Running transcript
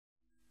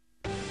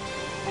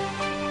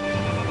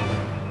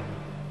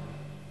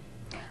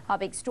Our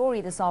big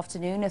story this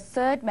afternoon, a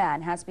third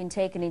man has been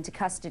taken into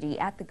custody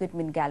at the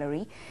Goodman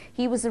Gallery.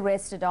 He was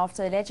arrested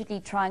after allegedly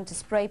trying to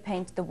spray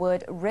paint the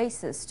word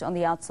racist on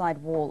the outside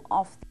wall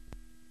of the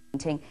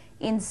painting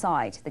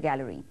inside the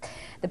gallery.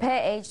 The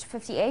pair, aged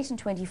 58 and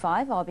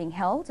 25, are being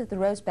held at the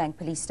Rosebank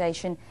police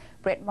station.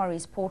 Brett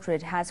Murray's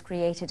portrait has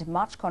created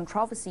much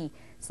controversy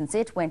since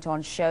it went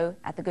on show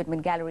at the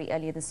Goodman Gallery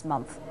earlier this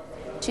month.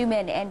 Two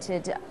men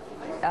entered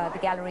the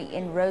gallery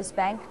in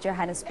Rosebank,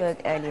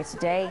 Johannesburg, earlier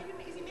today.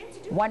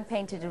 One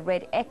painted a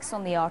red X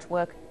on the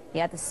artwork,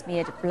 the other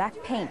smeared black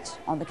paint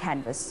on the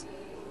canvas.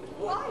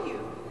 Who are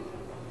you?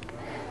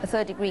 A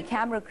third-degree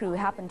camera crew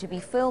happened to be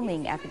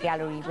filming at the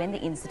gallery when the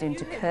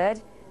incident occurred.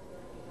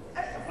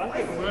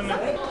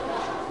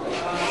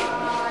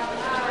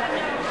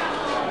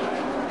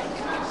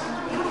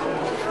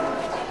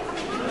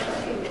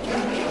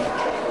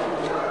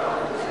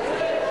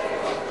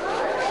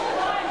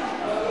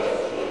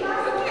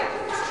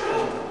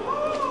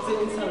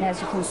 As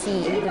you can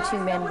see, the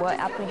two men were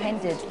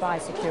apprehended by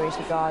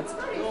security guards.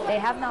 They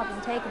have now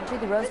been taken to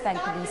the Rosebank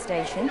police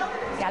station.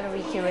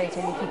 Gallery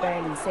curator Nikki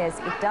Berryman says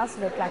it does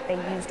look like they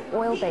used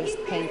oil-based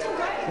paint,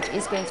 which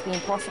is going to be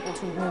impossible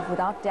to remove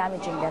without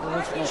damaging that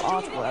original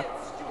artwork.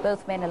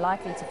 Both men are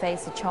likely to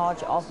face a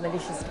charge of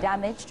malicious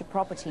damage to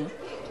property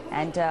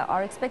and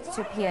are expected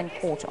to appear in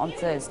court on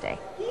Thursday.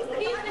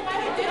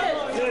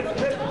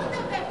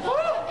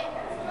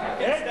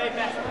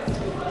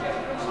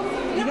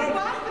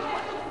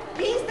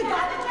 He's the guy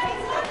that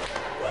takes it.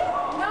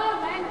 No,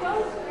 man,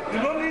 don't. You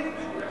don't need...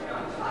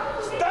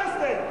 Stand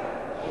there.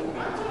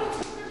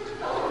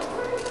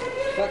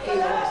 Fucking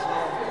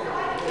asshole.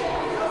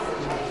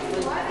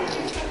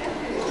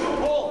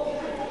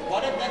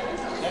 What if that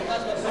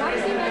was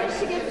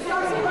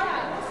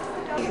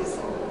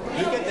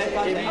look at that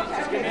one there.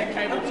 Just give me a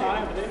cable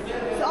time.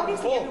 So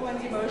obviously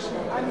everyone's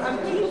emotional. I'm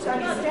keen to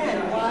understand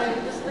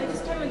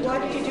why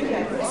did you do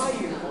that? Who are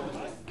you?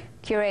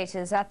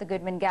 Curators at the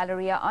Goodman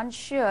Gallery are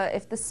unsure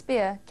if the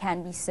spear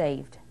can be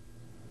saved.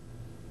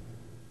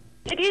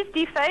 It is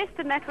defaced,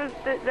 and that was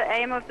the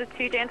aim of the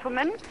two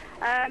gentlemen.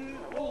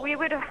 We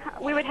would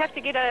have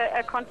to get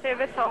a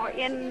conservator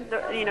in.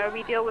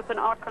 We deal with an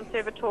art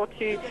conservator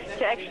to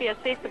actually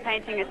assess the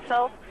painting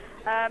itself.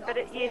 But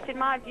yes, in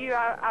my view,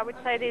 I would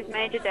say there's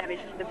major damage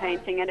to the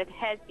painting, and it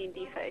has been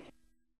defaced.